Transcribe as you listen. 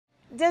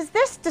Does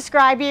this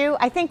describe you?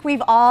 I think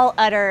we've all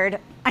uttered,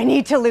 "I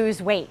need to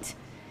lose weight."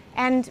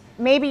 And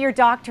maybe your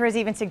doctor has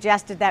even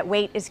suggested that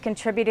weight is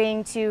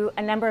contributing to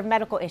a number of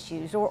medical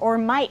issues or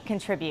might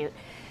contribute.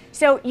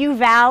 So you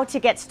vow to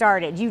get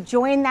started. You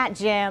join that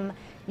gym,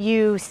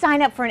 you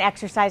sign up for an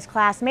exercise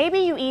class, maybe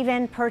you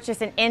even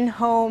purchase an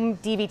in-home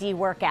DVD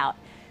workout.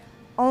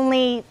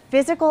 Only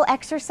physical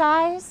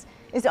exercise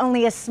is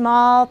only a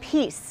small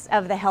piece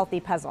of the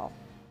healthy puzzle.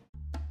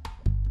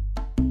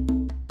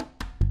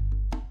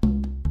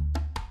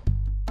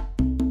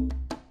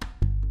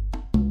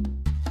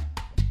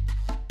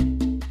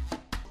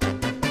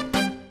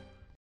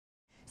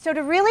 So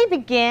to really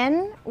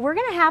begin, we're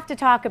going to have to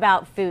talk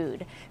about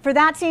food, for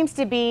that seems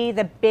to be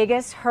the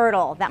biggest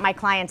hurdle that my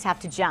clients have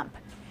to jump.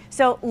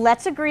 So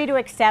let's agree to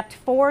accept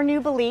 4 new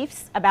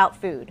beliefs about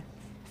food.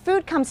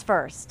 Food comes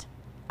first.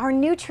 Our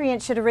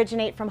nutrients should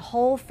originate from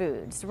whole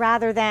foods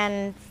rather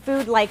than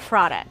food-like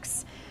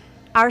products.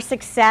 Our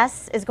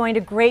success is going to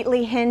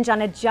greatly hinge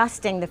on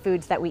adjusting the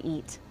foods that we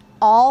eat.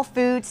 All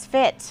foods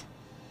fit.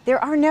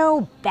 There are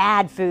no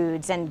bad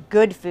foods and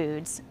good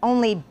foods,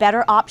 only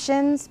better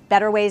options,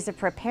 better ways of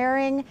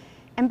preparing,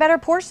 and better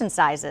portion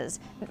sizes.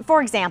 For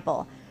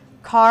example,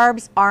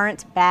 carbs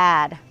aren't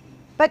bad,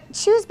 but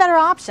choose better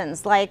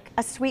options like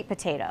a sweet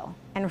potato.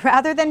 And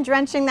rather than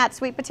drenching that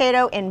sweet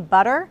potato in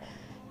butter,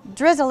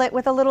 drizzle it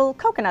with a little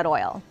coconut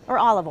oil or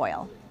olive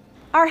oil.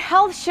 Our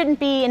health shouldn't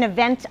be an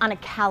event on a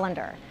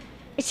calendar.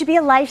 It should be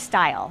a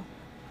lifestyle.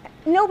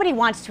 Nobody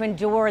wants to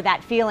endure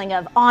that feeling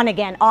of on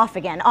again, off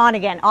again, on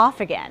again, off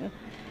again.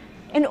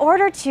 In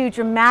order to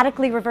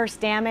dramatically reverse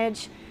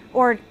damage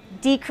or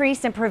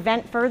decrease and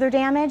prevent further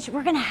damage,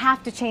 we're going to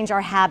have to change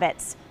our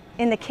habits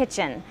in the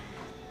kitchen.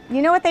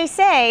 You know what they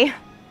say,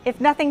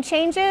 if nothing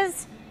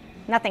changes,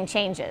 nothing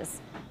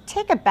changes.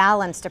 Take a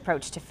balanced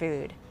approach to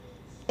food.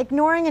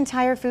 Ignoring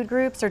entire food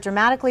groups or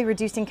dramatically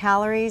reducing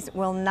calories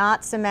will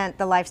not cement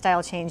the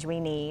lifestyle change we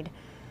need.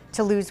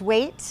 To lose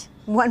weight,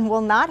 one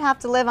will not have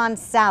to live on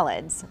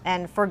salads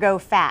and forgo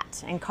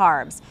fat and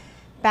carbs.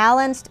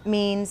 Balanced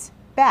means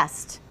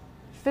best.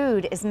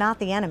 Food is not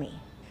the enemy.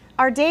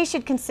 Our day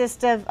should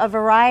consist of a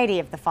variety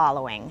of the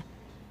following: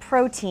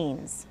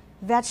 proteins,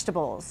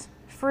 vegetables,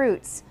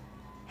 fruits,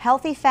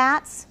 healthy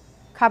fats,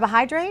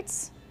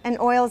 carbohydrates, and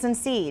oils and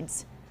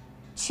seeds.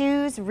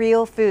 Choose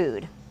real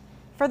food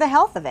for the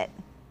health of it.